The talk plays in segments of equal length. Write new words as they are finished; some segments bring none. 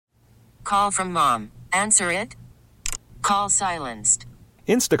Call from mom. Answer it. Call silenced.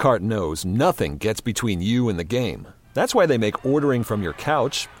 Instacart knows nothing gets between you and the game. That's why they make ordering from your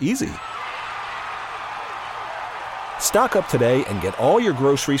couch easy. Stock up today and get all your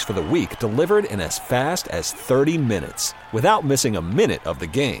groceries for the week delivered in as fast as 30 minutes without missing a minute of the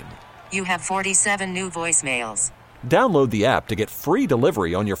game. You have 47 new voicemails. Download the app to get free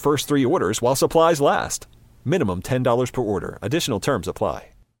delivery on your first 3 orders while supplies last. Minimum $10 per order. Additional terms apply.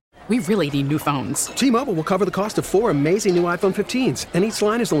 We really need new phones. T-Mobile will cover the cost of 4 amazing new iPhone 15s, and each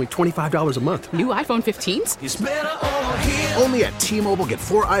line is only $25 a month. New iPhone 15s? It's better over here. Only at T-Mobile, get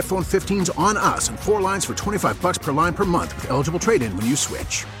 4 iPhone 15s on us and 4 lines for $25 per line per month with eligible trade-in when you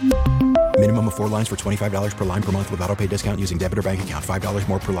switch. Minimum of 4 lines for $25 per line per month with autopay discount using debit or bank account. $5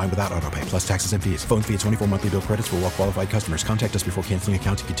 more per line without autopay, plus taxes and fees. Phone fee at 24 monthly bill credits for well-qualified customers. Contact us before canceling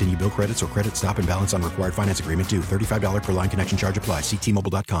account to continue bill credits or credit stop and balance on required finance agreement due. $35 per line connection charge applies. See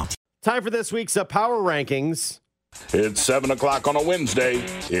T-Mobile.com. Time for this week's Power Rankings. It's 7 o'clock on a Wednesday.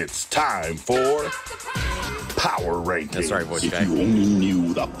 It's time for Power Rankings. That's right, voice guy. If you only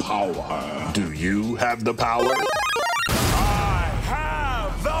knew the power. Do you have the power? I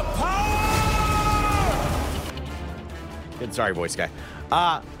have the power! Good, sorry, voice guy.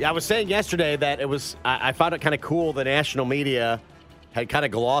 I was saying yesterday that it was. I found it kind of cool the national media had kind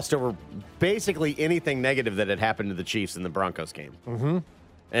of glossed over basically anything negative that had happened to the Chiefs in the Broncos game. Mm-hmm.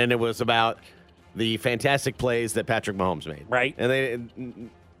 And it was about the fantastic plays that Patrick Mahomes made. Right. And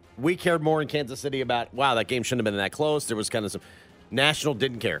we cared more in Kansas City about, wow, that game shouldn't have been that close. There was kind of some national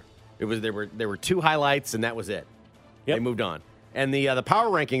didn't care. There were 2 highlights and that was it. Yep. They moved on. And the power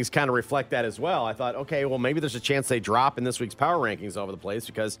rankings kind of reflect that as well. I thought, okay, well maybe there's a chance they drop in this week's power rankings all over the place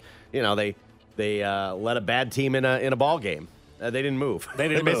because they let a bad team in a ball game. They didn't move. They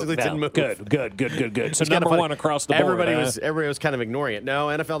basically didn't move. Good. So number 1 across the board. Everybody was kind of ignoring it. No,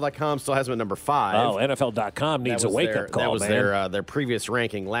 NFL.com still has them at number 5. Oh, NFL.com needs a wake-up call, That was man. their previous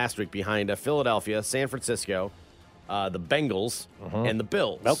ranking last week behind Philadelphia, San Francisco, the Bengals, and the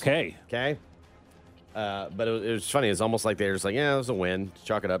Bills. Okay. But it was funny. It's almost like they're just like, yeah, it was a win.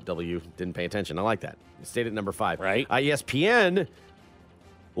 Chalk it up. W. Didn't pay attention. I like that. It stayed at number 5. Right. ESPN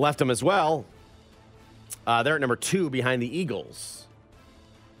left them as well. They're at number 2 behind the Eagles.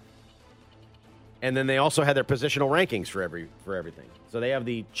 And then they also had their positional rankings for everything. So they have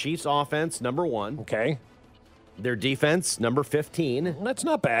the Chiefs offense, number 1. Okay. Their defense, number 15. That's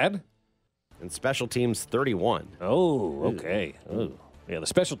not bad. And special teams, 31. Oh, okay. Oh. Yeah, the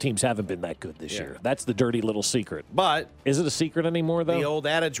special teams haven't been that good this year. That's the dirty little secret. But is it a secret anymore, though? The old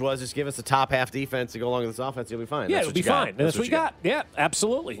adage was just give us the top half defense to go along with this offense, you'll be fine. Yeah, That's it'll what be you got. fine. That's what you got. Yeah,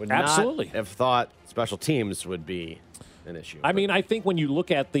 absolutely. Absolutely. Have thought special teams would be an issue. I mean, I think when you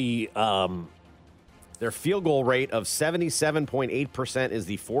look at the their field goal rate of 77.8% is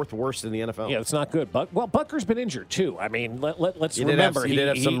the 4th worst in the NFL. Yeah, it's not good. Butker's been injured, too. I mean, let's remember. He did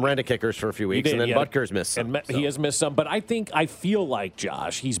have some rent-a-kickers for a few weeks, and then Butker's missed some. He has missed some, but I feel like,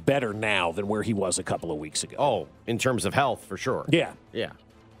 Josh, he's better now than where he was a couple of weeks ago. Oh, in terms of health, for sure. Yeah.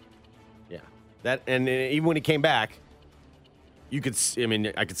 That, and even when he came back, I could see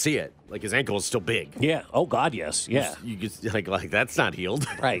it. Like, his ankle is still big. Yeah. Oh, God, yes. Yeah. You could, like that's not healed.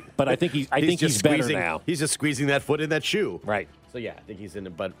 Right. But I think he's better now. He's just squeezing that foot in that shoe. Right. So, yeah, I think he's in a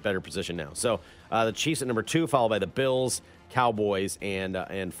better position now. So, the Chiefs at number 2, followed by the Bills, Cowboys, and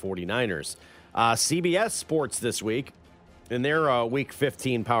 49ers. CBS Sports this week, in their Week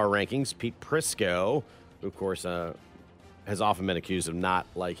 15 power rankings, Pete Prisco, who, of course, has often been accused of not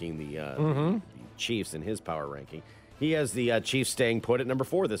liking the Chiefs in his power ranking. He has the Chiefs staying put at number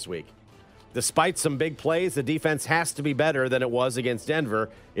 4 this week. Despite some big plays, the defense has to be better than it was against Denver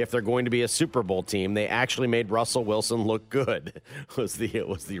if they're going to be a Super Bowl team. They actually made Russell Wilson look good. was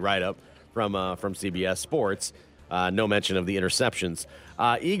the write-up from CBS Sports. No mention of the interceptions.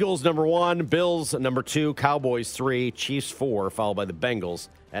 Eagles number 1, Bills number 2, Cowboys 3, Chiefs 4, followed by the Bengals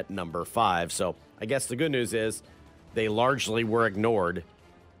at number 5. So I guess the good news is they largely were ignored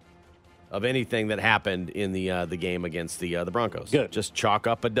of anything that happened in the game against the Broncos. Good. Just chalk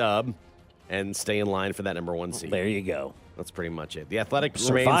up a dub and stay in line for that number 1 seed. There you go. That's pretty much it. The Athletic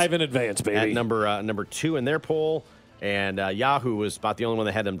survive in advance, baby. At number 2 in their poll, and Yahoo was about the only one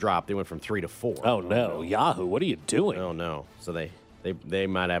that had them drop. They went from 3 to 4. Oh no, Yahoo! What are you doing? Oh no! So they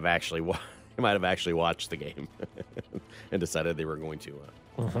might have actually watched the game and decided they were going to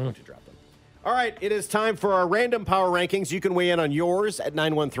drop them. All right, it is time for our random power rankings. You can weigh in on yours at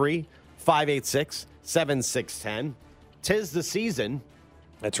 913-586-7610. 'Tis the season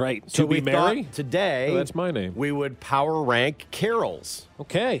That's right. So To Be we Merry? thought today, Oh, that's my name. we would power rank carols.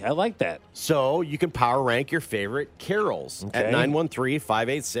 Okay, I like that. So you can power rank your favorite carols at Okay.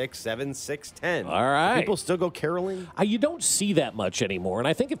 913-586-7610. All right. Do people still go caroling? You don't see that much anymore. And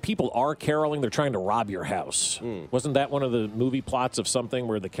I think if people are caroling, they're trying to rob your house. Wasn't that one of the movie plots of something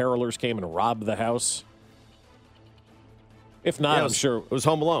where the carolers came and robbed the house? If not, Yeah, I'm sure. It was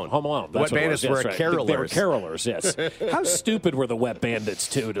Home Alone. Home Alone. The That's Wet what it was. Bandits were That's carolers. They were carolers, yes. How stupid were the Wet Bandits,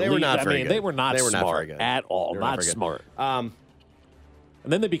 too? They were not very good. They were not They were not smart very good. at all. They were not Not very good. smart.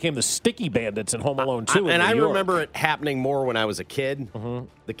 And then they became the Sticky Bandits in Home Alone 2 in And New I York. remember it happening more when I was a kid,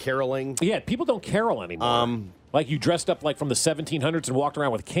 the caroling. Yeah, people don't carol anymore. Like you dressed up like from the 1700s and walked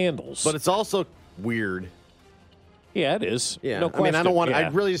around with candles. But it's also weird. Yeah, it is. Yeah, No I mean, question. I don't want. Yeah. I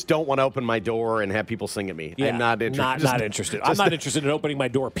really just don't want to open my door and have people sing at me. Yeah, I'm not interested. Not interested. I'm not interested in opening my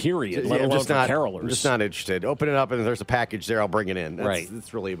door, period, let I'm alone just for not, carolers. I'm just not interested. Open it up, and if there's a package there, I'll bring it in. Right.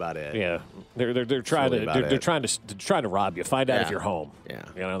 That's really about it. Yeah, they're trying really to about they're it. trying to rob you. Find out if Yeah. you're home. Yeah.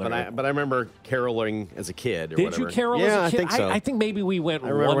 You know, But I remember caroling as a kid. Or did whatever. you carol yeah, as a kid? I think so. I think maybe we went. I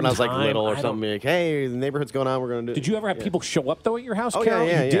remember when I was like one little or time. something. Like, hey, the neighborhood's going on. We're going to do. Did you ever have people show up though at your house? Oh, Carol?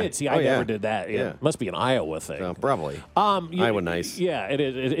 yeah, You yeah. did. See, Oh, I yeah. never did that. Yeah, Yeah. must be an Iowa thing. Probably. Iowa nice. Yeah, it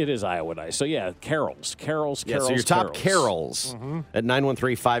is. It is Iowa nice. So yeah, carols. Yeah, so your top carols at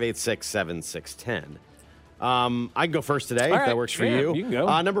 913-586-7610. I can go first today All if right. that works for Yeah, you. you can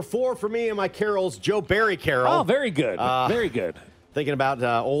go. Number 4 for me and my carols, Joe Barry Carol. Oh, very good. Very good. Thinking about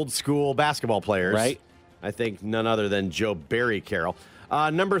old school basketball players. Right. I think none other than Joe Barry Carol.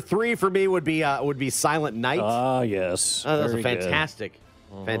 Number 3 for me would be Silent Night. Ah, yes. That was a Very good.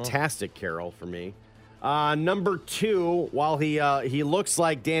 fantastic carol for me. Number 2, while he looks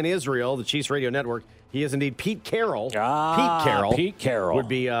like Dan Israel, the Chiefs Radio Network, he is indeed Pete Carroll. Pete Carroll would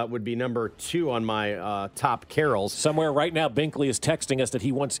be number 2 on my top carols. Somewhere right now, Binkley is texting us that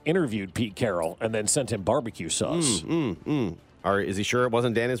he once interviewed Pete Carroll and then sent him barbecue sauce. Or is he sure it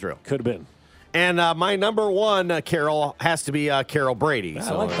wasn't Dan Israel? Could have been. And my number 1 carol has to be Carol Brady.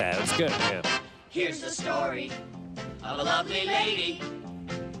 I like that. It's good. Yeah. Here's the story of a lovely lady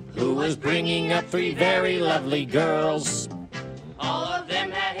Who was bringing up 3 very lovely girls. All of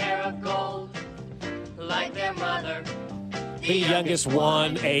them had hair of gold, like their mother. The youngest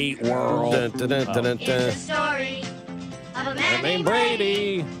one ate world. Dun, dun, dun, dun, dun, Here's dun. the story of a man Named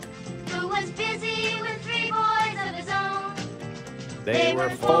Brady. who was busy with 3 boys of his own. They were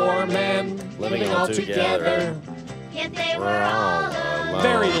 4 men living all together. Yet they were all alone.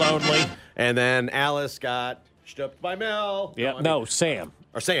 Very lonely. And then Alice got stooped by Mel. Yeah. No, Sam.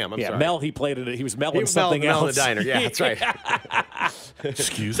 Or Sam, I'm Yeah, sorry. Mel, he played it. He was Mel He in was something Mel in else. the diner. Yeah, that's right.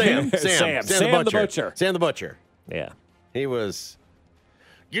 Excuse Sam me? Sam the Butcher. Sam the Butcher. Yeah. He was.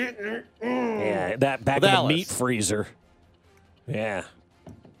 Yeah, that back With in the Alice. meat freezer. Yeah.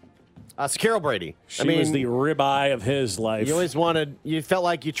 So Carol Brady. She was the ribeye of his life. You felt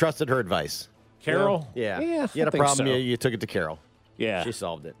like you trusted her advice. Carol? You know? Yeah. Yeah, You had I a think problem, so. you took it to Carol. Yeah. She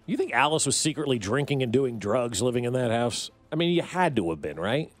solved it. You think Alice was secretly drinking and doing drugs living in that house? I mean, you had to have been,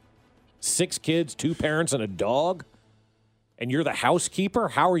 right? 6 kids, 2 parents, and a dog? And you're the housekeeper?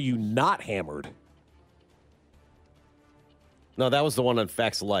 How are you not hammered? No, that was the one on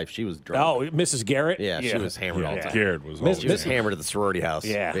Facts of Life. She was drunk. Oh, Mrs. Garrett? Yeah, she was hammered all the time. Garrett was She was hammered at the sorority house,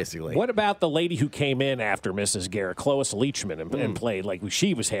 basically. What about the lady who came in after Mrs. Garrett, Clois Leachman, and played like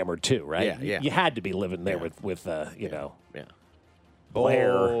she was hammered too, right? Yeah, yeah. You had to be living there with you know. Yeah.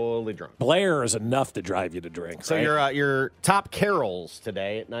 Blair. Totally drunk. Blair is enough to drive you to drink. So right? your top carols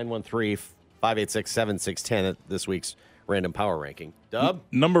today at 913-586-7610 at this week's Random Power Ranking. Dub?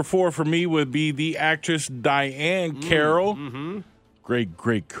 Number 4 for me would be the actress Diane Carroll.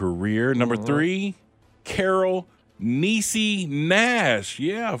 Great career. Number 3, Carol Niecy Nash.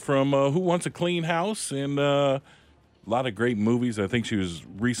 Yeah, from Who Wants a Clean House and a lot of great movies. I think she was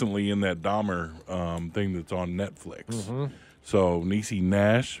recently in that Dahmer thing that's on Netflix. So Niecy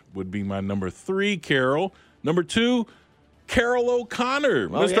Nash would be my number 3 Carol. Number 2, Carol O'Connor,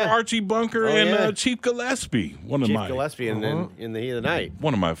 Mr. yeah. Archie Bunker, and Chief Gillespie. Chief Gillespie in the Heat of the Night.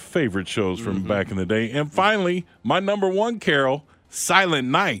 One of my favorite shows from back in the day. And finally, my number 1 Carol, Silent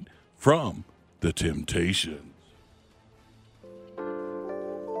Night from The Temptations.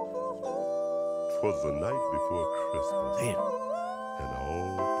 'Twas the night before Christmas. Damn. And all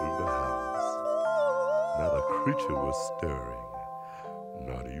through the house, not a creature was stirring,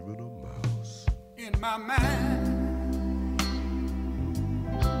 not even a mouse. In my mind,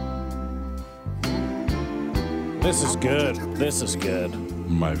 This is good. This is good.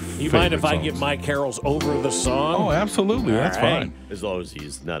 My You mind if I give my carols over the song? Oh, absolutely. That's fine. As long as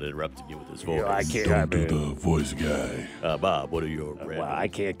he's not interrupting you with his voice. I can't. Don't do the voice guy. Bob, what are your random? I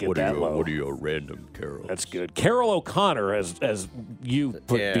can't get what that are your, low. What are your random carols? That's good. Carol O'Connor, as you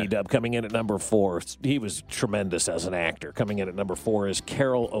put B-Dub, coming in at number 4. He was tremendous as an actor. Coming in at number 4 is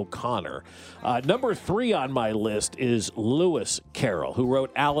Carol O'Connor. Number 3 on my list is Lewis Carroll, who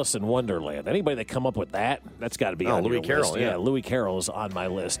wrote Alice in Wonderland. Anybody that come up with that, that's got to be on Louis your Carroll, list. yeah. Louis Carroll is on my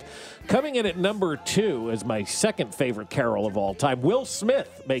list. Coming in at number 2 is my second favorite Carol of all time. Will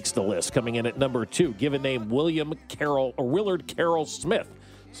Smith makes the list, coming in at number 2, given name William Carroll or Willard Carroll Smith.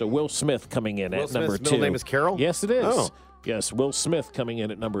 So Will Smith coming in at number 2. Middle name is Carroll? Yes, it is. Oh. Yes, Will Smith coming in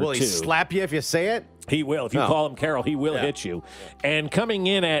at number 2. Will he slap you if you say it? He will. If you call him Carol, he will hit you. And coming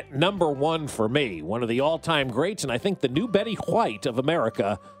in at number 1 for me, one of the all-time greats, and I think the new Betty White of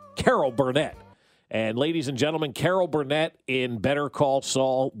America, Carol Burnett. And ladies and gentlemen, Carol Burnett in Better Call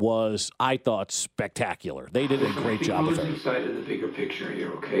Saul was, I thought, spectacular. They did a great job of it. Losing sight of the bigger picture here,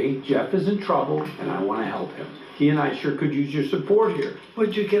 okay? Jeff is in trouble, and I want to help him. He and I sure could use your support here.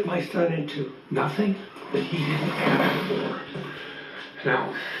 What'd you get my son into? Nothing that he didn't ask for.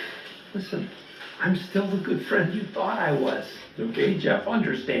 Now, listen, I'm still the good friend you thought I was, okay? Jeff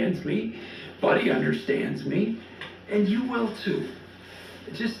understands me, Buddy understands me, and you will too.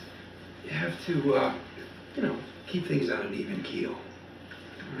 Just, you have to, keep things on an even keel,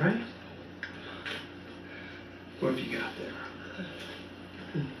 all right? What have you got there?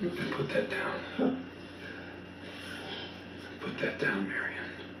 Put that down. Put that down, Marion.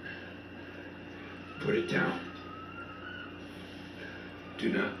 Put it down. Do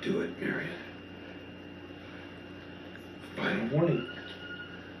not do it, Marion. Final warning.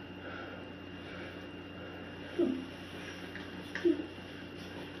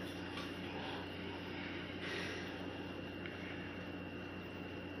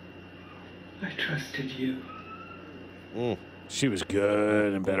 I trusted you. She was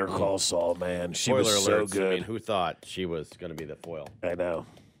good in Better Call Saul, man. She Spoiler was so alerts, good. I mean, who thought she was going to be the foil? I know.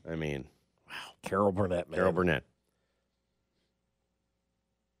 I mean, wow. Carol Burnett, man. Carol Burnett.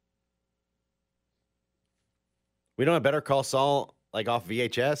 We don't have Better Call Saul like off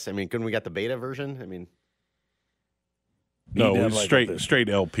VHS. I mean, couldn't we got the beta version? I mean, no, it was straight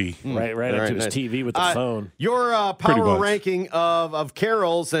LP. Right up to his TV with the phone. Your power ranking of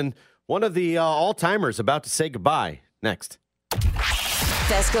carols, and one of the all-timers about to say goodbye. Next.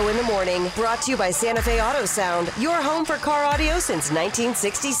 Fesco in the Morning, brought to you by Santa Fe Auto Sound, your home for car audio since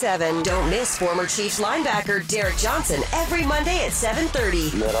 1967. Don't miss former Chiefs linebacker Derek Johnson every Monday at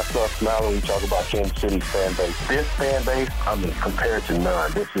 7:30. Man, I start smiling when you talk about Kansas City fan base. This fan base, I mean, compared to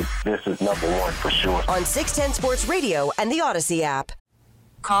none. This is number one for sure. On 610 Sports Radio and the Odyssey app.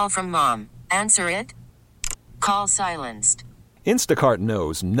 Call from mom. Answer it. Call silenced. Instacart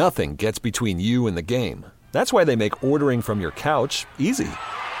knows nothing gets between you and the game. That's why they make ordering from your couch easy.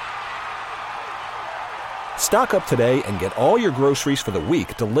 Stock up today and get all your groceries for the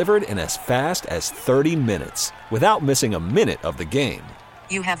week delivered in as fast as 30 minutes without missing a minute of the game.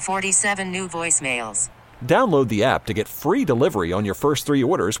 You have 47 new voicemails. Download the app to get free delivery on your first 3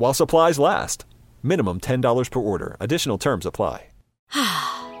 orders while supplies last. Minimum $10 per order. Additional terms apply.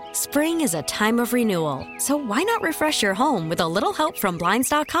 Spring is a time of renewal, so why not refresh your home with a little help from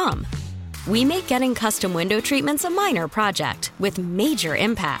Blinds.com? We make getting custom window treatments a minor project with major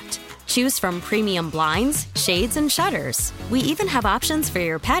impact. Choose from premium blinds, shades, and shutters. We even have options for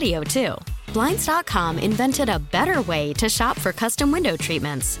your patio, too. Blinds.com invented a better way to shop for custom window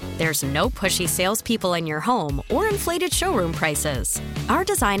treatments. There's no pushy salespeople in your home or inflated showroom prices. Our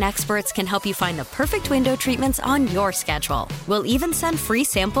design experts can help you find the perfect window treatments on your schedule. We'll even send free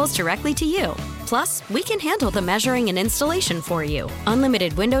samples directly to you. Plus, we can handle the measuring and installation for you.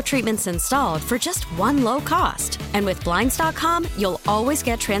 Unlimited window treatments installed for just one low cost. And with Blinds.com, you'll always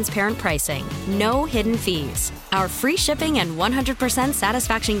get transparent pricing. No hidden fees. Our free shipping and 100%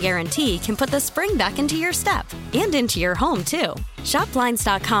 satisfaction guarantee can put the spring back into your step and into your home, too. Shop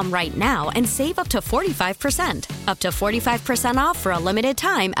Blinds.com right now and save up to 45%. Up to 45% off for a limited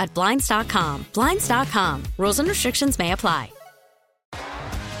time at Blinds.com. Blinds.com. Rules and restrictions may apply.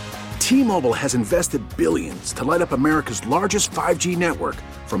 T-Mobile has invested billions to light up America's largest 5G network,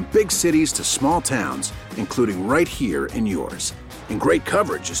 from big cities to small towns, including right here in yours. And great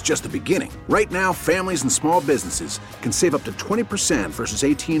coverage is just the beginning. Right now, families and small businesses can save up to 20% versus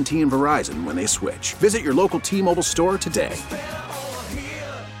AT&T and Verizon when they switch. Visit your local T-Mobile store today.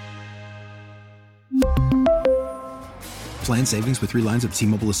 Plan savings with 3 lines of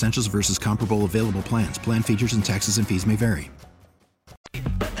T-Mobile Essentials versus comparable available plans. Plan features and taxes and fees may vary.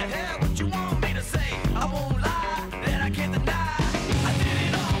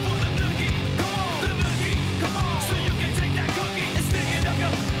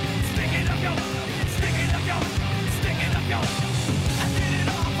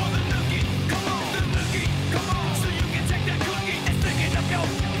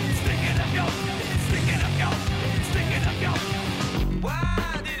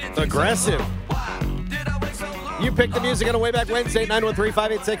 Aggressive. You pick the music on a Way Back Wednesday,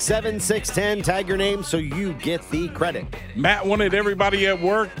 913-586-7610. Tag your name so you get the credit. Matt wanted everybody at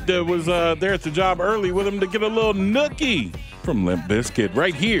work that was there at the job early with him to get a little nookie from Limp Bizkit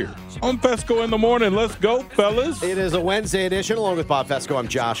right here on Fesco in the Morning. Let's go, fellas. It is a Wednesday edition along with Bob Fesco. I'm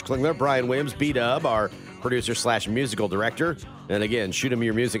Josh Klingler. Brian Williams, B-Dub, our producer/musical director. And again, shoot him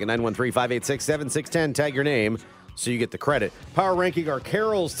your music at 913-586-7610. Tag your name so you get the credit. Power ranking our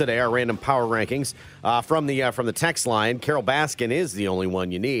carols today, our random power rankings from the text line. Carol Baskin is the only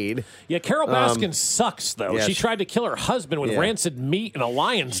one you need. Yeah, Carol Baskin sucks, though. yeah, she tried to kill her husband with rancid meat in a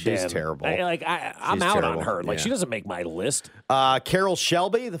lion's den. She's terrible. I'm out on her. Like, she doesn't make my list. Carol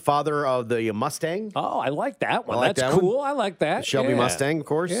Shelby, the father of the Mustang. Oh, I like that one. Like That's that cool. one. I like that. Shelby Mustang, of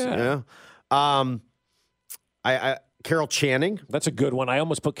course. Yeah. Carol Channing. That's a good one. I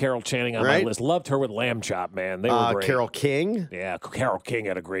almost put Carol Channing on my list. Loved her with Lamb Chop, man. They were great. Carol King. Yeah, Carol King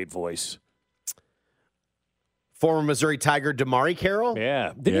had a great voice. Former Missouri Tiger Damari Carroll.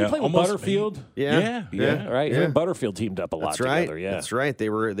 Yeah. Didn't he play with Butterfield? Yeah. Right. Yeah. Him and Butterfield teamed up a lot together. Yeah. That's right. They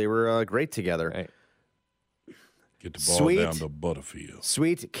were great together. Right. Get the ball down to Butterfield.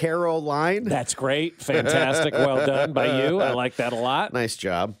 Sweet Caroline. That's great. Fantastic. Well done by you. I like that a lot. Nice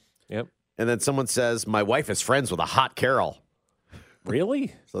job. Yep. And then someone says, my wife is friends with a hot Carol.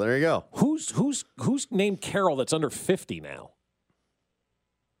 Really? So there you go. Who's named Carol that's under 50 now?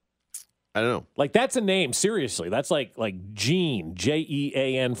 I don't know. Like, that's a name, seriously. That's like Jean,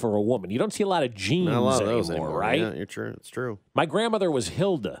 Jean for a woman. You don't see a lot of Jeans Not a lot of those anymore, anymore, right? Yeah, you're true. It's true. My grandmother was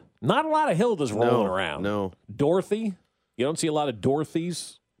Hilda. Not a lot of Hildas rolling around. No. Dorothy. You don't see a lot of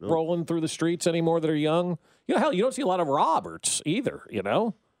Dorothys rolling through the streets anymore that are young. You know, hell, you don't see a lot of Roberts either, you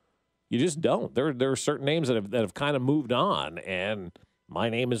know? You just don't. There are certain names that have kind of moved on, and my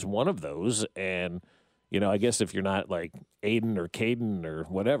name is one of those. And, you know, I guess if you're not like Aiden or Caden or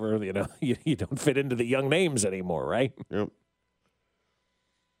whatever, you know, you don't fit into the young names anymore, right? Yep.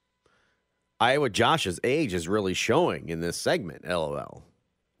 Iowa Josh's age is really showing in this segment, LOL.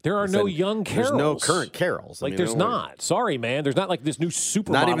 There are no young Carols. There's no current Carols. Like, there's not. Sorry, man. There's not like this new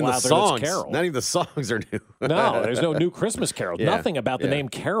supermodel Not even the out there songs. that's Carol. Not even the songs are new. No, there's no new Christmas Carol. Yeah, Nothing about the name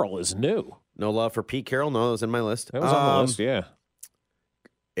Carol is new. No love for Pete Carroll. No, that was in my list. That was on the list, yeah.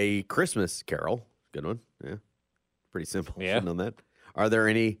 A Christmas Carol. Good one. Yeah. Pretty simple. Yeah. Should've known that. Are there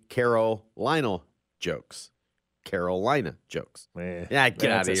any Carolina jokes? Carolina jokes. Yeah,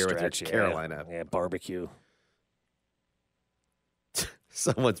 get out of here with your Carolina. Yeah, barbecue.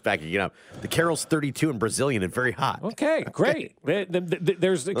 Someone's backing it up. The Carol's 32 and Brazilian and very hot. Okay, great.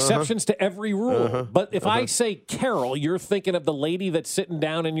 There's exceptions to every rule. But if I say Carol, you're thinking of the lady that's sitting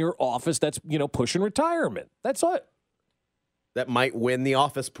down in your office that's, you know, pushing retirement. That's it. That might win the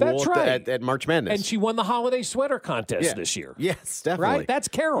office pool That's right. at March Madness. And she won the holiday sweater contest this year. Yes, definitely. Right? That's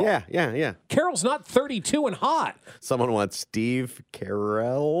Carol. Yeah. Carol's not 32 and hot. Someone wants Steve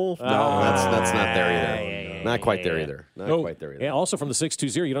Carell. No, that's not there either. Not quite there either. Not quite there either. Yeah, also from the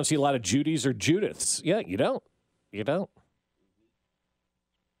 620, you don't see a lot of Judys or Judiths. Yeah, you don't. You don't.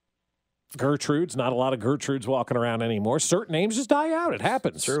 Gertrudes, not a lot of Gertrudes walking around anymore. Certain names just die out. It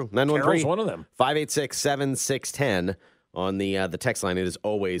happens. It's true. Carol's one of them. 586-7610 on the text line. It is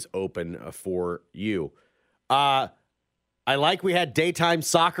always open for you. I like we had daytime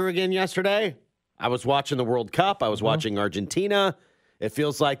soccer again yesterday. I was watching the World Cup. I was watching Argentina. It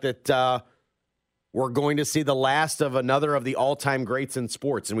feels like that we're going to see the last of another of the all-time greats in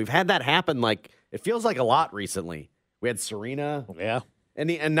sports. And we've had that happen, like, it feels like a lot recently. We had Serena. Yeah.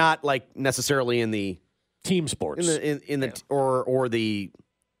 And not like necessarily in the team sports. Or the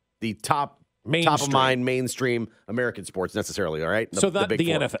top of mind mainstream American sports necessarily, all right? So not the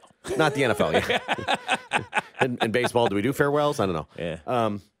NFL. Not the NFL, yeah. and baseball, do we do farewells? I don't know.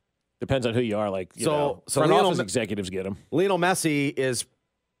 Yeah. Depends on who you are. Like, so front office executives get them. Lionel Messi is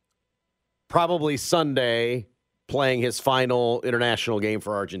probably Sunday playing his final international game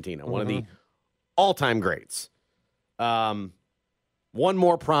for Argentina, one of the all-time greats. One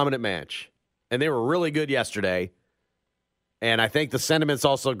more prominent match, and they were really good yesterday. And I think the sentiment's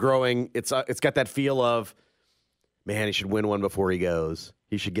also growing. It's got that feel of, man, he should win one before he goes.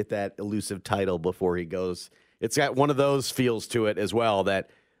 He should get that elusive title before he goes. It's got one of those feels to it as well, that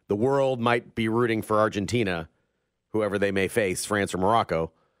the world might be rooting for Argentina, whoever they may face, France or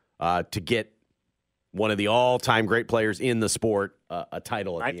Morocco, to get one of the all-time great players in the sport a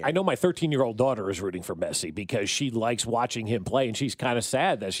title at the end. I know my 13-year-old daughter is rooting for Messi because she likes watching him play, and she's kind of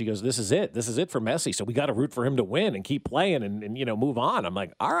sad that she goes, this is it for Messi, so we got to root for him to win and keep playing and you know, move on. I'm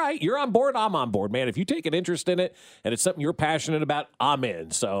like, all right, you're on board, I'm on board, man. If you take an interest in it and it's something you're passionate about, I'm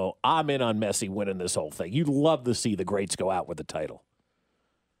in. So I'm in on Messi winning this whole thing. You'd love to see the greats go out with the title.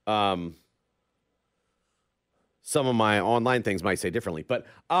 Some of my online things might say differently, but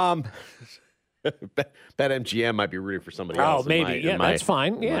BetMGM might be rooting for somebody else. Oh, maybe. That's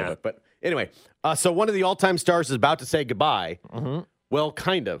fine. Yeah. But anyway, so one of the all-time stars is about to say goodbye. Mm-hmm. Well,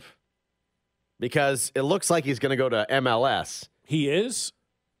 kind of. Because it looks like he's going to go to MLS. He is?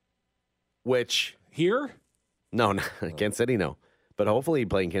 Which... Here? No, Kansas City, no. But hopefully he'd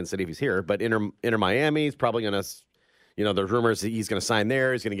play in Kansas City if he's here. But Inter Miami, he's probably going to... there's rumors that he's going to sign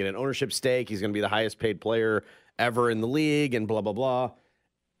there. He's going to get an ownership stake. He's going to be the highest paid player ever in the league and blah, blah, blah.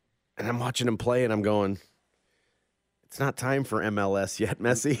 And I'm watching him play, and I'm going, it's not time for MLS yet,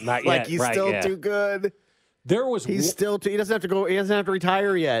 Messi. Not like yet, he's right, still yeah. too good. He's still too. He doesn't have to go. He doesn't have to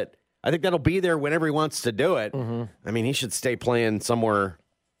retire yet. I think that'll be there whenever he wants to do it. Mm-hmm. I mean, he should stay playing somewhere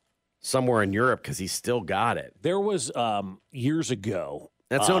in Europe because he's still got it. There was years ago.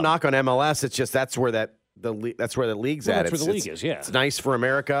 That's no knock on MLS. It's just that's where the league's That's at. where the league is. Yeah, it's nice for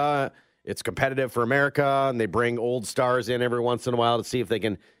America. It's competitive for America, and they bring old stars in every once in a while to see if they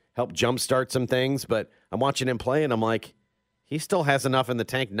can help jumpstart some things. But I'm watching him play, and I'm like, he still has enough in the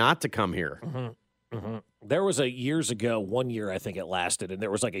tank not to come here. Mm-hmm. Mm-hmm. There was years ago, 1 year I think it lasted, and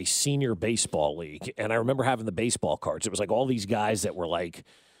there was like a senior baseball league. And I remember having the baseball cards. It was like all these guys that were like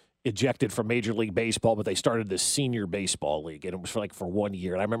ejected from Major League Baseball, but they started this senior baseball league, and it was for 1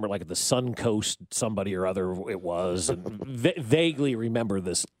 year. And I remember like at the Suncoast somebody or other it was, and vaguely remember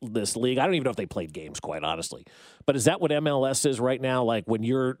this league. I don't even know if they played games, quite honestly. But is that what MLS is right now? Like when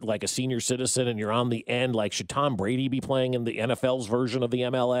you're like a senior citizen and you're on the end, like should Tom Brady be playing in the NFL's version of the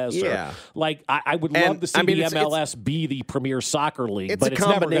MLS? Yeah. Or, like I would love to see the MLS be the premier soccer league, but it's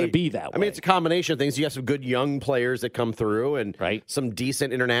never going to be that way. I mean, it's a combination of things. You have some good young players that come through and some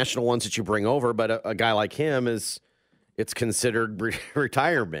decent international ones that you bring over, but a guy like him it's considered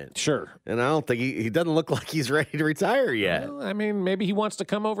retirement. Sure. And I don't think he doesn't look like he's ready to retire yet. Well, I mean, maybe he wants to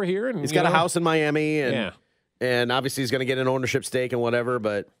come over here and he's got a house in Miami and obviously he's going to get an ownership stake and whatever,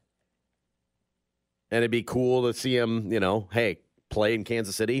 and it'd be cool to see him, play in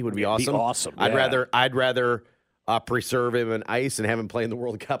Kansas City would be awesome. Be awesome. I'd rather preserve him in ice and have him play in the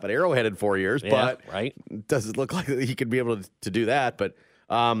World Cup at Arrowhead in 4 years, but does it look like he could be able to do that? But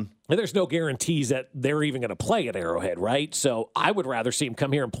and there's no guarantees that they're even going to play at Arrowhead, right? So I would rather see him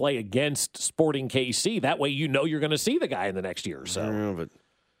come here and play against Sporting KC. That way you're going to see the guy in the next year or so. Yeah, but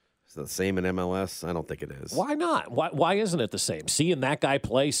is it the same in MLS? I don't think it is. Why not? Why isn't it the same? Seeing that guy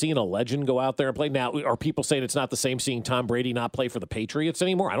play, seeing a legend go out there and play. Now, are people saying it's not the same seeing Tom Brady not play for the Patriots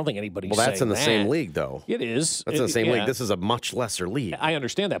anymore? I don't think anybody's saying that. Well, that's in the same league, though. It is. That's in the same league. This is a much lesser league. I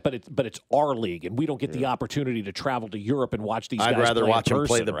understand that, but it's our league, and we don't get the opportunity to travel to Europe and watch these guys play. I'd rather watch him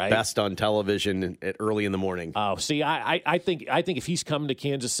play the right? best on television early in the morning. Oh, see, I think if he's coming to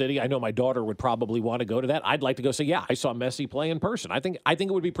Kansas City, I know my daughter would probably want to go to that. I'd like to go say, yeah, I saw Messi play in person. I think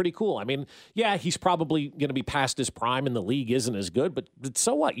it would be pretty cool. I mean, yeah, he's probably going to be past his prime and the league isn't as good, but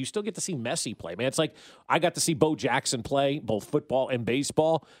so what? You still get to see Messi play, man. It's like I got to see Bo Jackson play both football and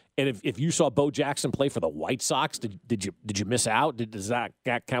baseball. And if you saw Bo Jackson play for the White Sox, did you miss out? Does that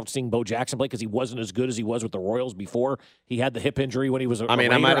count seeing Bo Jackson play because he wasn't as good as he was with the Royals before he had the hip injury when he was a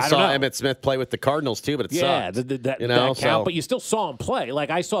Raider? I might have saw Emmitt Smith play with the Cardinals too, but it sucked. That count. But you still saw him play. Like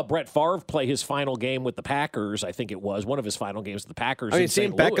I saw Brett Favre play his final game with the Packers. I think it was one of his final games with the Packers. I mean,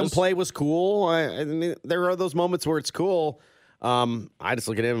 seeing Beckham play was cool. I mean, there are those moments where it's cool. I just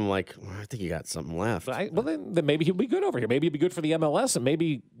look at him and I'm like, I think he got something left. Well, then maybe he'll be good over here. Maybe he'll be good for the MLS, and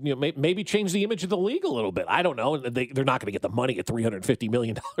maybe maybe change the image of the league a little bit. I don't know. They're not going to get the money at $350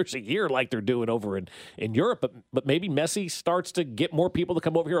 million a year like they're doing over in Europe. But maybe Messi starts to get more people to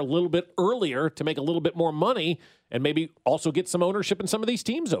come over here a little bit earlier to make a little bit more money, and maybe also get some ownership in some of these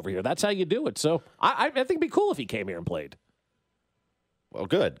teams over here. That's how you do it. So I think it'd be cool if he came here and played. Well,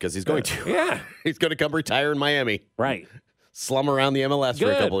 good, because he's going to. Yeah, he's going to come retire in Miami. Right. Slum around the MLS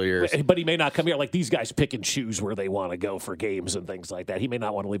for a couple of years. But he may not come here. Like these guys pick and choose where they want to go for games and things like that. He may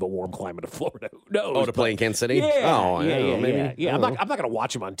not want to leave a warm climate of Florida. Who knows? Oh, to play in Kansas City? Yeah. Maybe. I'm not going to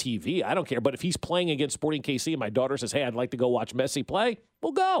watch him on TV. I don't care. But if he's playing against Sporting KC and my daughter says, hey, I'd like to go watch Messi play,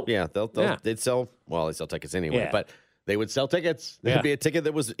 we'll go. Yeah, they'd sell. Well, they sell tickets anyway, but they would sell tickets. There'd be a ticket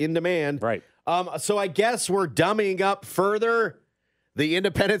that was in demand. Right. So I guess we're dumbing up further the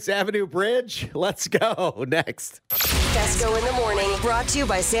Independence Avenue Bridge. Let's go. Next. Fesco in the Morning, brought to you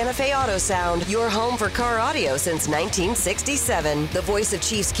by Santa Fe Auto Sound, your home for car audio since 1967. The voice of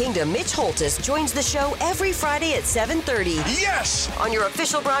Chiefs Kingdom, Mitch Holtis, joins the show every Friday at 7:30. Yes! On your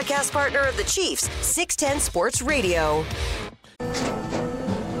official broadcast partner of the Chiefs, 610 Sports Radio.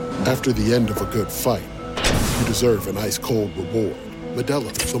 After the end of a good fight, you deserve an ice-cold reward.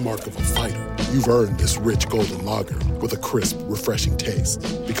 Medalla is the mark of a fighter. you've earned this rich golden lager with a crisp, refreshing taste.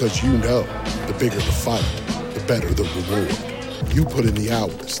 Because you know, the bigger the fight, the better the reward. You put in the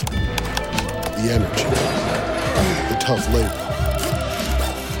hours, the energy, the tough labor.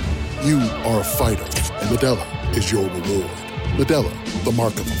 You are a fighter, and Modelo is your reward. Modelo, the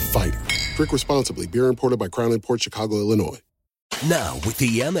mark of a fighter. Drink responsibly. Beer imported by Crown Imports, Chicago, Illinois. Now, with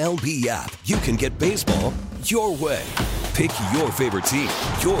the MLB app, you can get baseball your way. Pick your favorite team,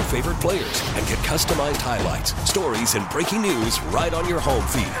 your favorite players, and get customized highlights, stories, and breaking news right on your home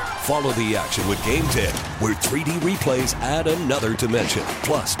feed. Follow the action with Game Day, where 3D replays add another dimension.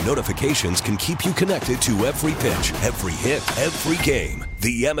 Plus, notifications can keep you connected to every pitch, every hit, every game.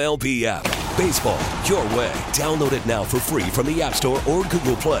 The MLB app. Baseball your way. Download it now for free from the App Store or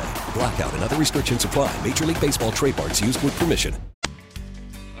Google Play. Blackout and other restrictions apply. Major League Baseball trademarks used with permission.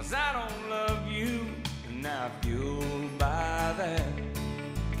 I don't love you, and now you'll buy that.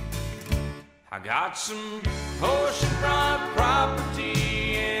 I got some oceanfront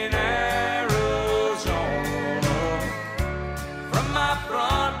property in Arizona. From my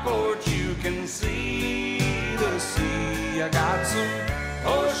front porch you can see the sea. I got some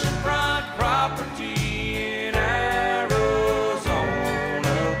oceanfront property in Arizona.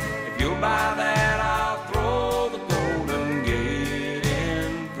 If you'll buy that, I'll throw the Golden Gate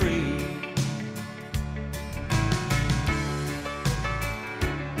in free.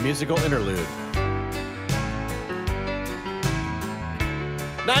 Musical interlude.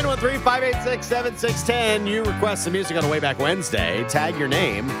 913-586-7610. You request some music on the Way Back Wednesday. Tag your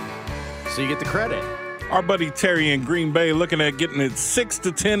name so you get the credit. Our buddy Terry in Green Bay looking at getting it 6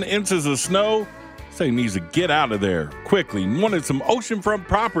 to 10 inches of snow. Saying he needs to get out of there quickly. Wanted some oceanfront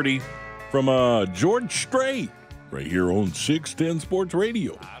property from George Strait right here on 610 Sports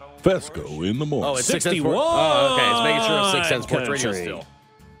Radio. Fesco in the morning. Oh, it's 61. Oh, okay. It's making sure it's 610 Sports Radio still.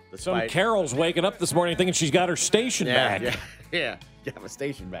 Some Carol's waking up this morning thinking she's got her station back. Yeah. You have a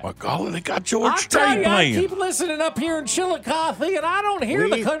station back. My golly, they got George Strait I playing. keep listening up here in Chillicothe, and I don't hear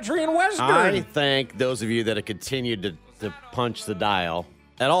the country and western. I thank those of you that have continued to punch the dial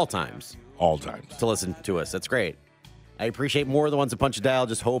at all times. All times. To listen to us. That's great. I appreciate more the ones that punch the dial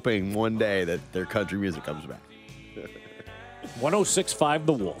just hoping one day that their country music comes back. 106.5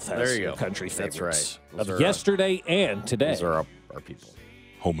 The Wolf has There you your go. country That's favorites right. Those of are yesterday and today. Those are our people.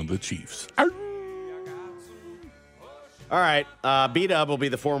 Home of the Chiefs. All right, B-Dub will be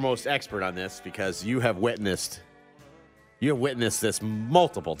the foremost expert on this because you have witnessed this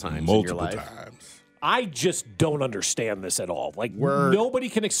multiple times in your life. I just don't understand this at all. Like, nobody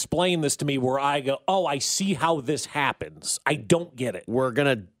can explain this to me where I go, oh, I see how this happens. I don't get it. We're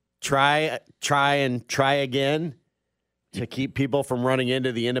going to try again to keep people from running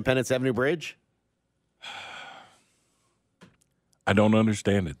into the Independence Avenue Bridge. I don't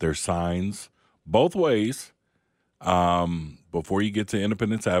understand it. There's signs both ways. Before you get to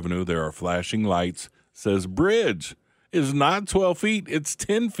Independence Avenue, there are flashing lights. Says bridge is not 12 feet, it's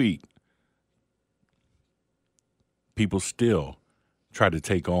 10 feet. People still try to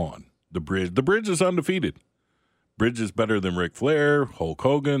take on the bridge. The bridge is undefeated. Bridge is better than Ric Flair, Hulk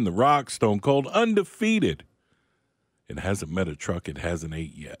Hogan, The Rock, Stone Cold, undefeated. It hasn't met a truck it hasn't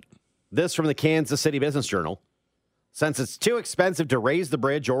ate yet. This from the Kansas City Business Journal. Since it's too expensive to raise the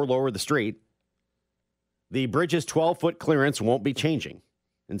bridge or lower the street, the bridge's 12-foot clearance won't be changing.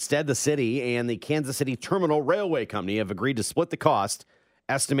 Instead, the city and the Kansas City Terminal Railway Company have agreed to split the cost,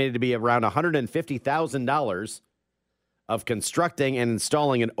 estimated to be around $150,000, of constructing and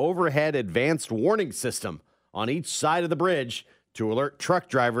installing an overhead advanced warning system on each side of the bridge to alert truck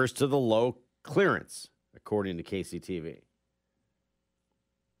drivers to the low clearance, according to KCTV.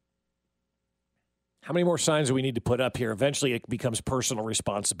 How many more signs do we need to put up here? Eventually, it becomes personal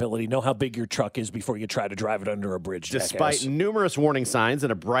responsibility. Know how big your truck is before you try to drive it under a bridge. Despite jackass. numerous warning signs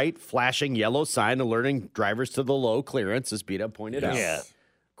and a bright, flashing yellow sign alerting drivers to the low clearance, as Beta pointed out. Yeah.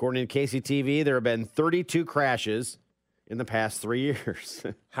 According to KCTV, there have been 32 crashes in the past 3 years.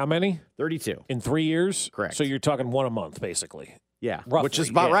 How many? 32. In 3 years? Correct. So you're talking one a month, basically. Yeah, Roughly. which is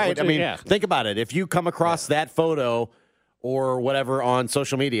about Yeah, right. which I is- mean, yeah. think about it. If you come across that photo or whatever on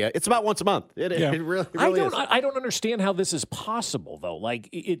social media, it's about once a month. It really is. I don't understand how this is possible, though. Like,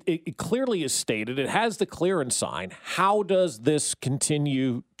 it clearly is stated. It has the clearance sign. How does this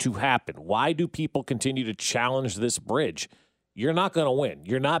continue to happen? Why do people continue to challenge this bridge? You're not going to win.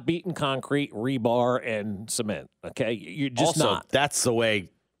 You're not beating concrete, rebar, and cement, okay? You're just Also, not. that's the way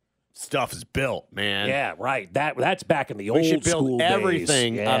stuff is built, man. Yeah, right. That's back in the old We should school build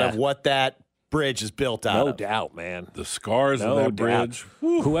everything days. out Yeah. of what that bridge is built out No of. doubt, man. The scars of that bridge.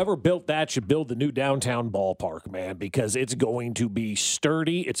 Whoever built that should build the new downtown ballpark, man, because it's going to be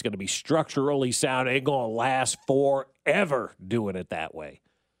sturdy. It's going to be structurally sound. It's going to last forever doing it that way.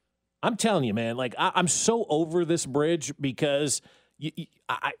 I'm telling you, man, like I'm so over this bridge because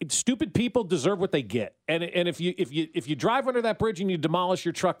stupid people deserve what they get. And if you drive under that bridge and you demolish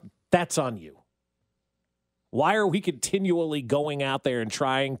your truck, that's on you. Why are we continually going out there and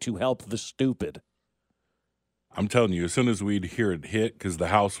trying to help the stupid? I'm telling you, as soon as we'd hear it hit, because the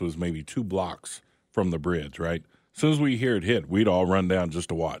house was maybe 2 blocks from the bridge, right? As soon as we hear it hit, we'd all run down just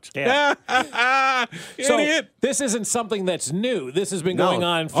to watch. Yeah. So Idiot. this isn't something that's new. This has been going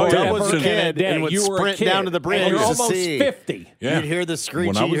on forever. Doug was a kid and would you were sprint a kid, down to the bridge and you're to almost see. 50. Yeah. You'd hear the screech,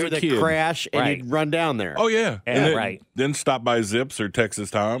 When I you'd was hear a the kid. crash, and Right. you'd run down there. Oh, yeah. Yeah, And then, right. Then stop by Zips or Texas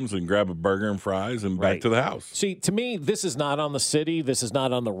Tom's and grab a burger and fries and back Right. to the house. See, to me, this is not on the city. This is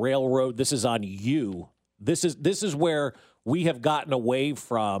not on the railroad. This is on you. This is where we have gotten away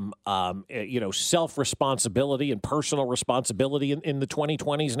from, self-responsibility and personal responsibility in the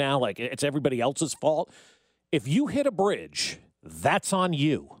 2020s now. Like, it's everybody else's fault. If you hit a bridge, that's on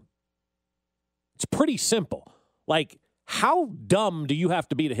you. It's pretty simple. Like, how dumb do you have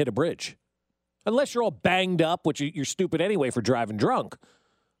to be to hit a bridge? Unless you're all banged up, which you're stupid anyway for driving drunk.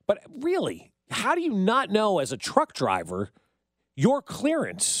 But really, how do you not know as a truck driver your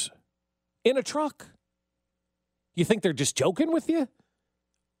clearance in a truck? You think they're just joking with you?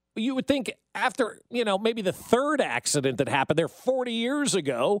 You would think after, maybe the third accident that happened there 40 years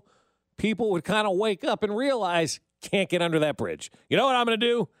ago, people would kind of wake up and realize, can't get under that bridge. You know what I'm going to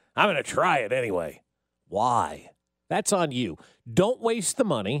do? I'm going to try it anyway. Why? That's on you. Don't waste the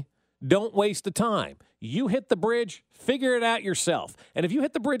money. Don't waste the time. You hit the bridge, figure it out yourself. And if you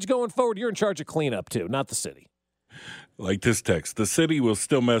hit the bridge going forward, you're in charge of cleanup too, not the city. Like this text, the city will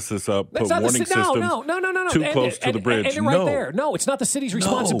still mess this up, That's put not warning systems no. too close to the bridge. And right there. No, it's not the city's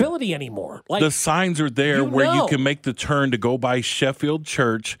responsibility anymore. Like, the signs are there you where know. you can make the turn to go by Sheffield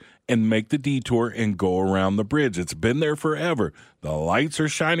Church and make the detour and go around the bridge. It's been there forever. The lights are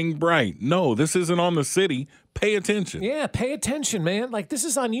shining bright. No, this isn't on the city. Pay attention. Yeah, pay attention, man. Like, this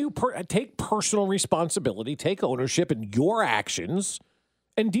is on you. Take personal responsibility, take ownership in your actions,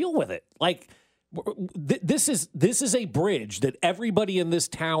 and deal with it. Like, this is a bridge that everybody in this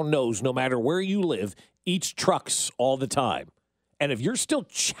town knows, no matter where you live, eats trucks all the time. And if you're still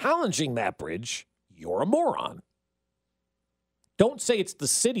challenging that bridge, you're a moron. Don't say it's the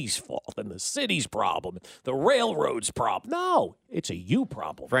city's fault and the city's problem, the railroad's problem. No, it's a you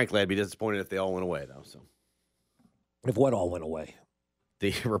problem. Frankly, I'd be disappointed if they all went away, though. So, if what all went away?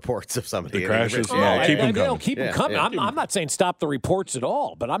 The reports of somebody. The crashes. Keep them coming. Keep them coming. Yeah. I'm not saying stop the reports at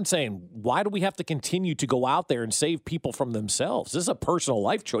all, but I'm saying, why do we have to continue to go out there and save people from themselves? This is a personal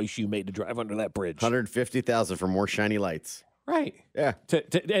life choice you made to drive under that bridge. $150,000 for more shiny lights. Right. Yeah.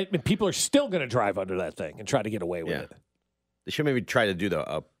 And people are still going to drive under that thing and try to get away with it. They should maybe try to do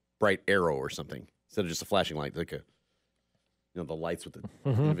a bright arrow or something instead of just a flashing light, like the lights with the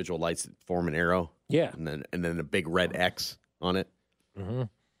individual lights that form an arrow. Yeah. And then a big red X on it. Mm-hmm.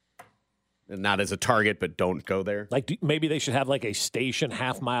 And not as a target, but don't go there. Like, maybe they should have like a station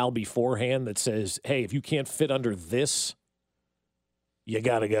half mile beforehand that says, hey, if you can't fit under this, you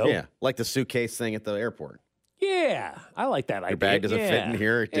got to go. Yeah, like the suitcase thing at the airport. Yeah, I like that idea. Your bag doesn't fit in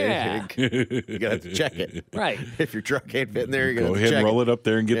here. Yeah. You got to check it. Right. If your truck ain't fitting there, you got to Go ahead and roll it up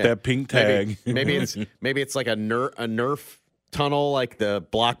there and get that pink tag. Maybe it's like a Nerf tunnel like the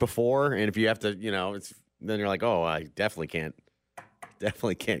block before, and if you have to, then you're like, oh, I definitely can't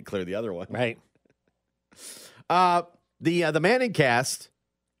clear the other one. Right. The Manning cast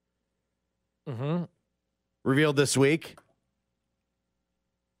revealed this week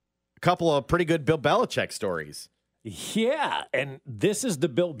a couple of pretty good Bill Belichick stories. Yeah, and this is the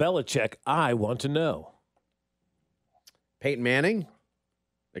Bill Belichick I want to know. Peyton Manning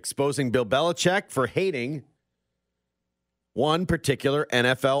exposing Bill Belichick for hating one particular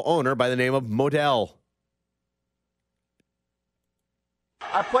NFL owner by the name of Modell.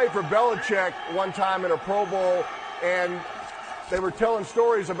 I played for Belichick one time in a Pro Bowl, and they were telling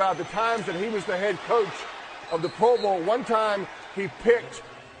stories about the times that he was the head coach of the Pro Bowl. One time he picked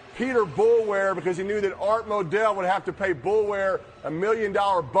Peter Boulware because he knew that Art Modell would have to pay Boulware $1 million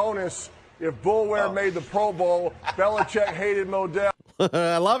bonus if Boulware made the Pro Bowl. Belichick hated Modell.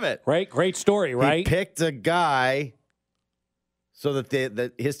 I love it. Right? Great story, right? He picked a guy so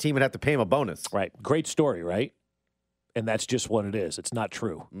that his team would have to pay him a bonus. Right. Great story, right? And that's just what it is. It's not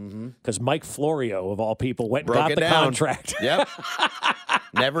true. Because Mike Florio, of all people, went and got the contract. Yep.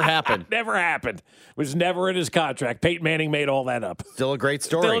 Never happened. Never happened. Was never in his contract. Peyton Manning made all that up. Still a great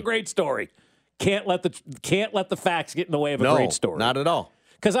story. Still a great story. Can't let the facts get in the way of a great story. Not at all.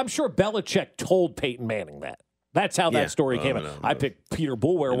 Because I'm sure Belichick told Peyton Manning that. That's how that story came out. I picked Peter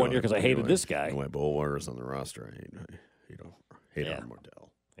Bullware one year because I hated this guy. Anyway, Bullware's on the roster. I hate on Mordell.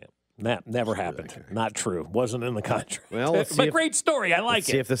 That never happened. Not true. Wasn't in the contract. Well, let's see but great story. I like let's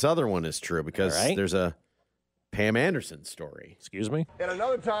see if this other one is true because there's a Pam Anderson story. Excuse me? And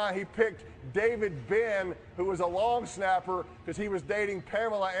another time he picked David Ben, who was a long snapper, because he was dating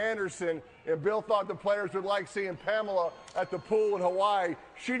Pamela Anderson, and Bill thought the players would like seeing Pamela at the pool in Hawaii.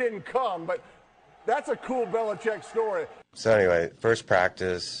 She didn't come, but that's a cool Belichick story. So anyway, first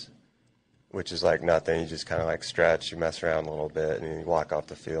practice, which is like nothing. You just kind of like stretch, you mess around a little bit, and you walk off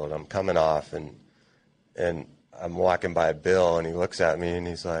the field. I'm coming off, and I'm walking by Bill, and he looks at me, and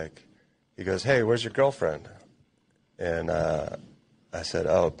he goes, "Hey, where's your girlfriend?" And I said,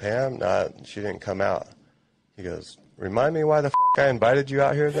 "Oh, Pam, she didn't come out." He goes, "Remind me why the I invited you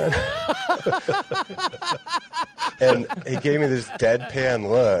out here then?" And he gave me this deadpan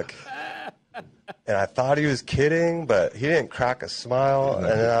look. And I thought he was kidding, but he didn't crack a smile. And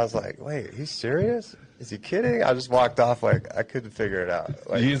then I was like, wait, he's serious? Is he kidding? I just walked off like I couldn't figure it out.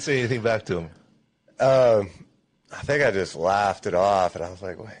 Like, you didn't say anything back to him? I think I just laughed it off. And I was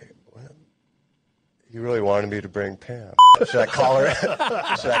like, wait, what? You really wanted me to bring Pam? Should I call her?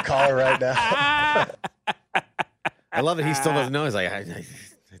 Should I call her right now? I love that he still doesn't know. He's like,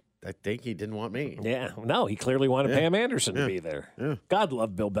 I think he didn't want me. Yeah. No, he clearly wanted Pam Anderson to be there. Yeah. God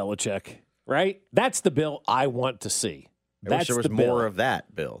love Bill Belichick. Right? That's the Bill I want to see. I wish there was more of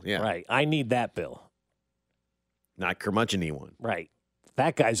that Bill. Yeah. Right. I need that Bill. Not curmudgeon-y one. Right.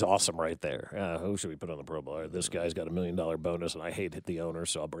 That guy's awesome right there. Who should we put on the Pro Bowl? This guy's got $1 million bonus, and I hate the owner,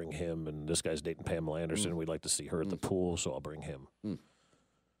 so I'll bring him. And this guy's dating Pamela Anderson. We'd like to see her at the pool, so I'll bring him.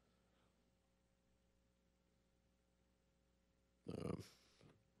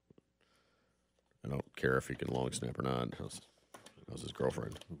 I don't care if he can long snap or not. How's his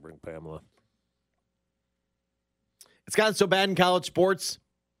girlfriend? Bring Pamela. It's gotten so bad in college sports,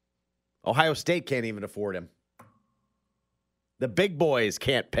 Ohio State can't even afford him. The big boys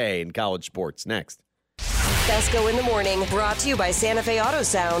can't pay in college sports. Next. Fesco in the Morning, brought to you by Santa Fe Auto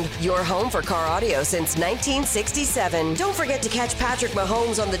Sound, your home for car audio since 1967. Don't forget to catch Patrick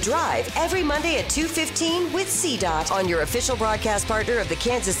Mahomes on The Drive every Monday at 2:15 with CDOT on your official broadcast partner of the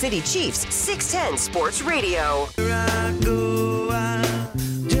Kansas City Chiefs, 610 Sports Radio.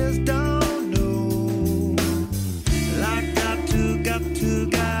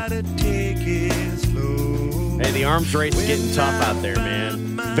 Hey, the arms race is getting tough out there, man.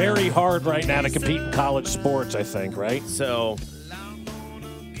 Very hard right now to compete in college sports, I think, right? So,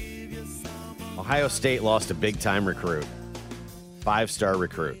 Ohio State lost a big-time recruit, 5-star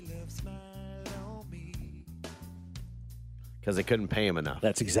recruit, because they couldn't pay him enough.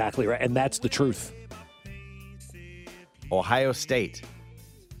 That's exactly right, and that's the truth. Ohio State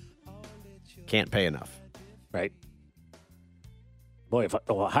can't pay enough. Right. Boy, if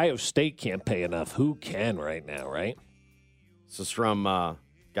Ohio State can't pay enough, who can right now, right? This is from a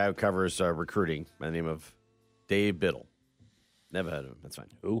guy who covers recruiting by the name of Dave Biddle. Never heard of him. That's fine.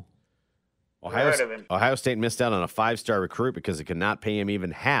 Who? Ohio State missed out on a 5-star recruit because it could not pay him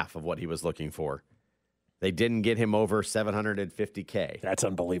even half of what he was looking for. They didn't get him over $750K. That's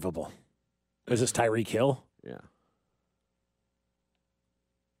unbelievable. Is this Tyreek Hill? Yeah.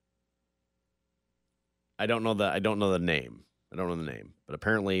 I don't know the name. I don't know the name, but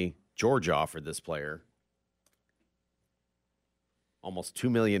apparently Georgia offered this player almost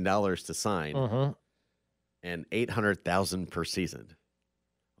 $2 million to sign and $800,000 per season.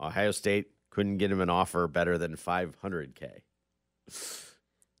 Ohio State couldn't get him an offer better than $500K.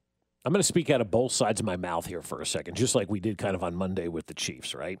 I'm going to speak out of both sides of my mouth here for a second, just like we did kind of on Monday with the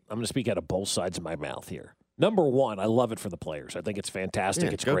Chiefs, right? I'm going to speak out of both sides of my mouth here. Number one, I love it for the players. I think it's fantastic.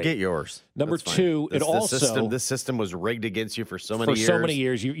 Yeah, it's go great. Get yours. Number two, this system was rigged against you for so many years. For so many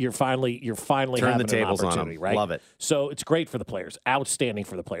years, you're finally turn the tables an opportunity, on them. Right? Love it. So it's great for the players. Outstanding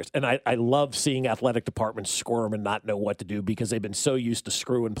for the players. And I love seeing athletic departments squirm and not know what to do because they've been so used to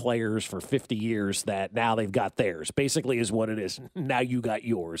screwing players for 50 years that now they've got theirs. Basically is what it is. Now you got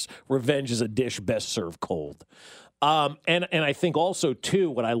yours. Revenge is a dish best served cold. And I think also,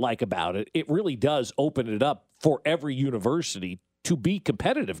 too, what I like about it, it really does open it up for every university to be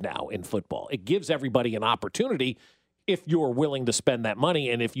competitive now in football. It gives everybody an opportunity if you're willing to spend that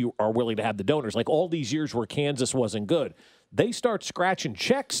money and if you are willing to have the donors. Like all these years where Kansas wasn't good, they start scratching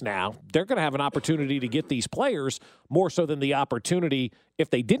checks now. They're going to have an opportunity to get these players more so than the opportunity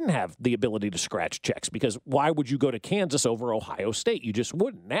if they didn't have the ability to scratch checks. Because why would you go to Kansas over Ohio State? You just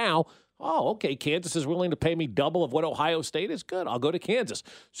wouldn't. Now, Oh, okay, Kansas is willing to pay me double of what Ohio State is. Good, I'll go to Kansas.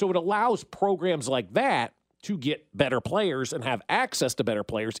 So it allows programs like that to get better players and have access to better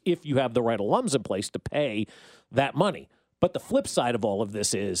players if you have the right alums in place to pay that money. But the flip side of all of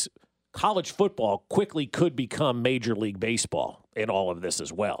this is college football quickly could become Major League Baseball in all of this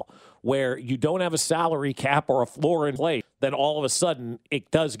as well, where you don't have a salary cap or a floor in place. Then all of a sudden it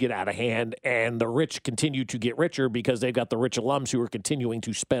does get out of hand, and the rich continue to get richer because they've got the rich alums who are continuing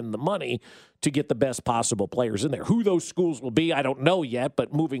to spend the money to get the best possible players in there. Who those schools will be, I don't know yet,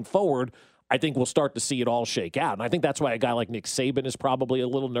 but moving forward, I think we'll start to see it all shake out. And I think that's why a guy like Nick Saban is probably a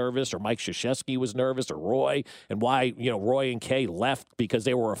little nervous, or Mike Krzyzewski was nervous, or Roy, and why, Roy and Kay left because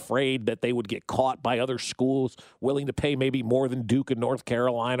they were afraid that they would get caught by other schools willing to pay maybe more than Duke and North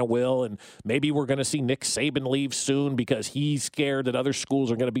Carolina will. And maybe we're going to see Nick Saban leave soon because he's scared that other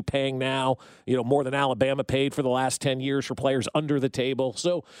schools are going to be paying now, more than Alabama paid for the last 10 years for players under the table.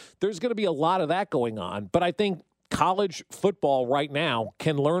 So there's going to be a lot of that going on. But I think college football right now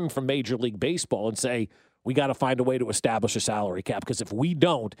can learn from Major League Baseball and say, we got to find a way to establish a salary cap, because if we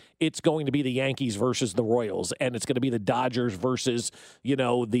don't, it's going to be the Yankees versus the Royals, and it's going to be the Dodgers versus, the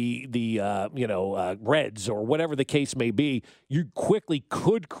Reds, or whatever the case may be. You quickly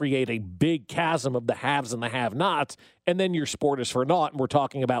could create a big chasm of the haves and the have-nots, and then your sport is for naught. And we're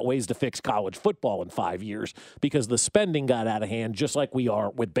talking about ways to fix college football in 5 years because the spending got out of hand, just like we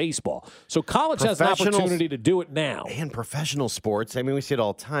are with baseball. So college has an opportunity to do it now. And professional sports, I mean, we see it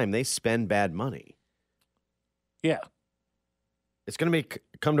all the time. They spend bad money. Yeah. It's going to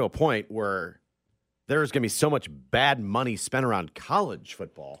come to a point where there's going to be so much bad money spent around college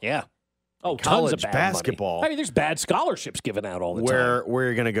football. Yeah. Oh, college tons of bad basketball. money. I mean, there's bad scholarships given out all the time. Where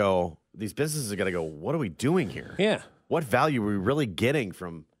you're going to go, these businesses are going to go, what are we doing here? Yeah. What value are we really getting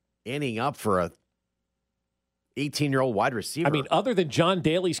from ending up for a 18-year-old wide receiver? I mean, other than John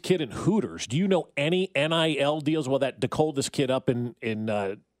Daly's kid in Hooters, do you know any NIL deals? Well, that DeColdest kid up in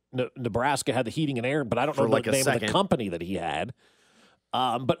Nebraska had the heating and air, but I don't know the name of the company that he had.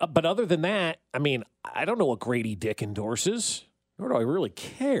 But other than that, I mean, I don't know what Grady Dick endorses, nor do I really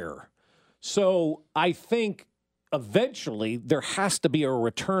care. So I think eventually there has to be a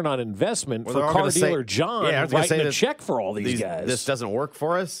return on investment for car dealer John writing a check for all these guys. This doesn't work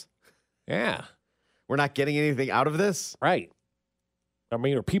for us? Yeah. We're not getting anything out of this? Right. I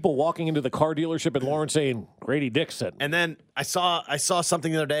mean, are people walking into the car dealership in Lawrence saying Grady Dick said? And then I saw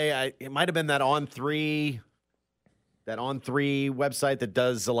something the other day. It might have been that On3 website that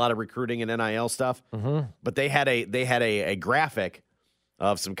does a lot of recruiting and NIL stuff. Mm-hmm. But they had a graphic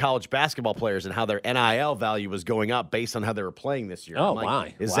of some college basketball players and how their NIL value was going up based on how they were playing this year. Oh,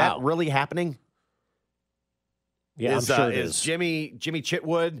 my! Is that really happening? Yeah, I'm sure it is. Jimmy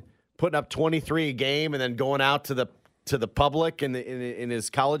Chitwood putting up 23 a game and then going out to the public in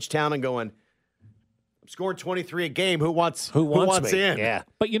his college town and going, I'm scoring 23 a game. Who wants me? In? Yeah.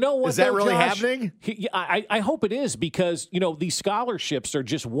 But you know what? Is that really Josh? happening? I hope it is, because, these scholarships are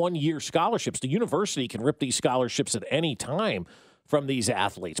just 1-year scholarships. The university can rip these scholarships at any time from these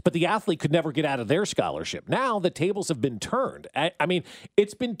athletes, but the athlete could never get out of their scholarship. Now the tables have been turned. I mean,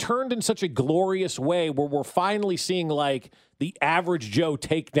 it's been turned in such a glorious way where we're finally seeing like the average Joe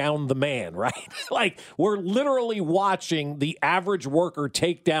take down the man, right? Like we're literally watching the average worker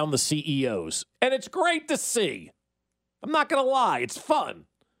take down the CEOs, and it's great to see. I'm not going to lie. It's fun.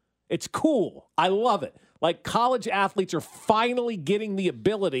 It's cool. I love it. Like college athletes are finally getting the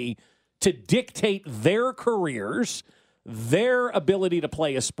ability to dictate their careers, their ability to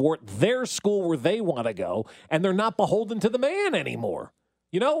play a sport, their school where they want to go, and they're not beholden to the man anymore.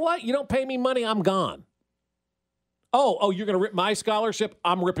 You know what? You don't pay me money, I'm gone. Oh, you're going to rip my scholarship?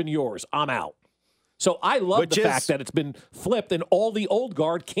 I'm ripping yours. I'm out. So I love the fact that it's been flipped and all the old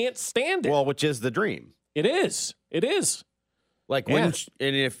guard can't stand it. Well, which is the dream. It is. It is. Like, and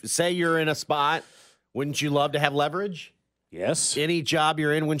if, say you're in a spot, wouldn't you love to have leverage? Yes. Any job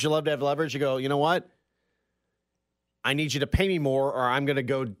you're in, wouldn't you love to have leverage? You go, you know what? I need you to pay me more, or I'm going to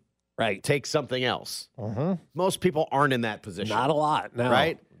go take something else. Mm-hmm. Most people aren't in that position. Not a lot, no.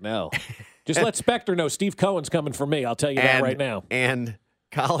 Right? No. Just let Spectre know Steve Cohen's coming for me. I'll tell you that right now. And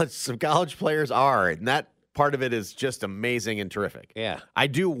some college players are, and that part of it is just amazing and terrific. Yeah. I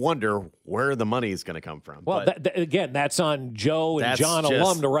do wonder where the money is going to come from. Well, again, that's on Joe and John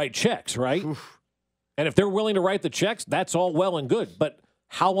alum to write checks, right? Oof. And if they're willing to write the checks, that's all well and good. But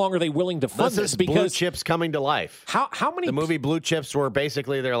how long are they willing to fund this? Because Blue Chips coming to life. How many? The movie Blue Chips were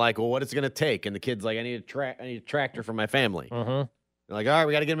basically they're like, well, what is it going to take? And the kid's like, I need a tractor for my family. Mm-hmm. They're like, all right,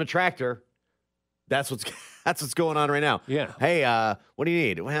 we got to get him a tractor. That's what's going on right now. Yeah. Hey, what do you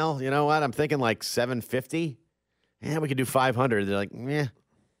need? Well, you know what? I'm thinking like $750. Yeah, we could do $500. They're like, yeah.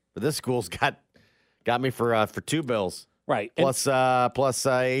 But this school's got me for 2 bills. Right. Plus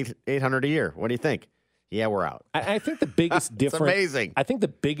 800 a year. What do you think? Yeah, we're out. I think the biggest difference. It's amazing. I think the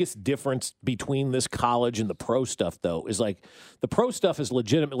biggest difference between this college and the pro stuff, though, is like the pro stuff is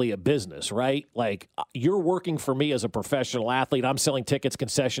legitimately a business, right? Like you're working for me as a professional athlete. I'm selling tickets,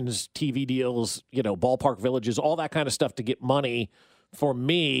 concessions, TV deals, ballpark villages, all that kind of stuff to get money for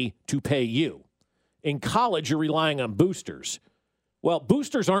me to pay you. In college, you're relying on boosters. Well,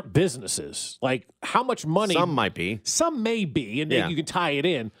 boosters aren't businesses. Like how much money? Some might be. Some may be, and you can tie it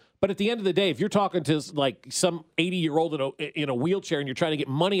in. But at the end of the day, if you're talking to like some 80-year-old in a wheelchair and you're trying to get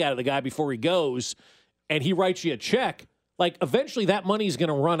money out of the guy before he goes and he writes you a check, like eventually that money is going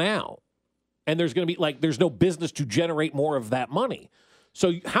to run out. And there's going to be there's no business to generate more of that money.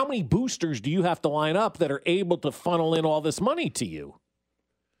 So how many boosters do you have to line up that are able to funnel in all this money to you?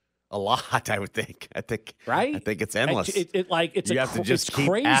 A lot, I would think. Right? I think it's endless. It's you have to just keep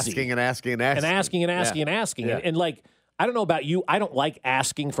crazy. asking and asking and asking. And asking and asking and asking. Yeah. And I don't know about you. I don't like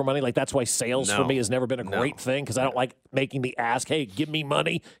asking for money. Like, that's why sales for me has never been a great thing because I don't like making the ask, hey, give me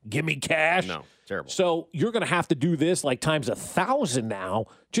money, give me cash. No, terrible. So you're going to have to do this like times 1,000 now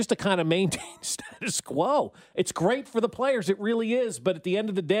just to kind of maintain status quo. It's great for the players. It really is. But at the end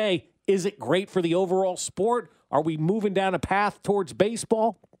of the day, is it great for the overall sport? Are we moving down a path towards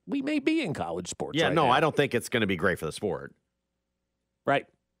baseball? We may be in college sports. Yeah, right no, now. I don't think it's going to be great for the sport. Right.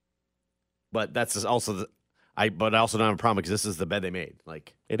 But that's also but I also don't have a problem because this is the bed they made.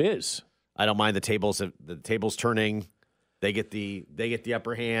 Like it is. I don't mind the tables turning. They get the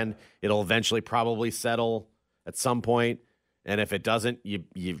upper hand. It'll eventually probably settle at some point. And if it doesn't, you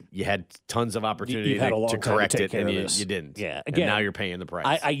had tons of opportunity to correct it, and you didn't. Yeah, again, and now you're paying the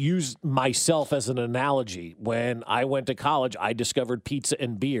price. I use myself as an analogy. When I went to college, I discovered pizza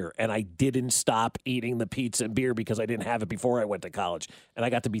and beer, and I didn't stop eating the pizza and beer because I didn't have it before I went to college, and I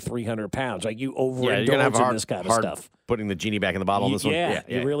got to be 300 pounds. Like you overindulge in this kind of stuff. Putting the genie back in the bottle on this one. Yeah,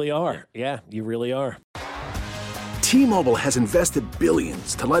 you really are. Yeah, you really are. T-Mobile has invested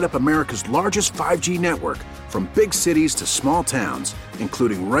billions to light up America's largest 5G network, from big cities to small towns,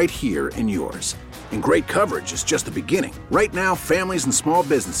 including right here in yours. And great coverage is just the beginning. Right now, families and small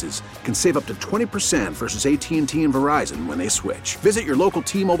businesses can save up to 20% versus AT&T and Verizon when they switch. Visit your local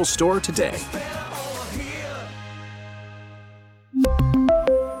T-Mobile store today.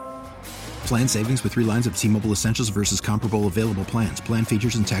 Plan savings with 3 lines of T-Mobile Essentials versus comparable available plans. Plan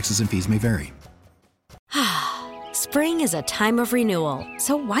features and taxes and fees may vary. Spring is a time of renewal,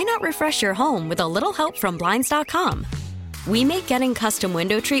 so why not refresh your home with a little help from Blinds.com? We make getting custom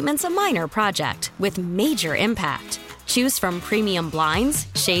window treatments a minor project with major impact. Choose from premium blinds,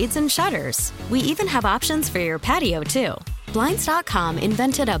 shades, and shutters. We even have options for your patio, too. Blinds.com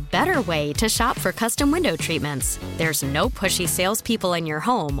invented a better way to shop for custom window treatments. There's no pushy salespeople in your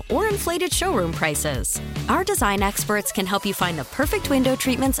home or inflated showroom prices. Our design experts can help you find the perfect window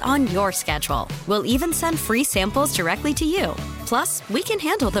treatments on your schedule. We'll even send free samples directly to you. Plus, we can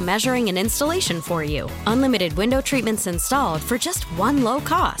handle the measuring and installation for you. Unlimited window treatments installed for just one low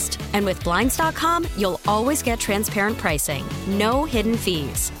cost. And with Blinds.com, you'll always get transparent pricing. No hidden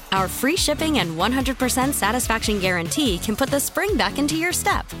fees. Our free shipping and 100% satisfaction guarantee can put the spring back into your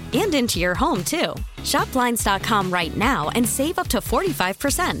step and into your home, too. Shop Blinds.com right now and save up to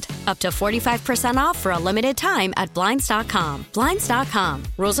 45%. Up to 45% off for a limited time at Blinds.com. Blinds.com.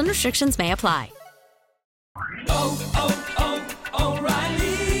 Rules and restrictions may apply.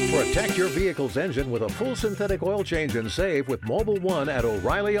 Protect your vehicle's engine with a full synthetic oil change and save with Mobil 1 at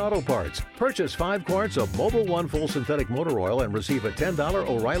O'Reilly Auto Parts. Purchase 5 quarts of Mobil 1 full synthetic motor oil and receive a $10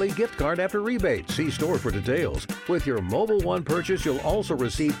 O'Reilly gift card after rebate. See store for details. With your Mobil 1 purchase, you'll also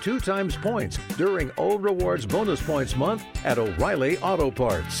receive 2 times points during O Rewards Bonus Points Month at O'Reilly Auto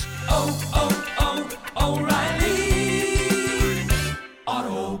Parts. O'Reilly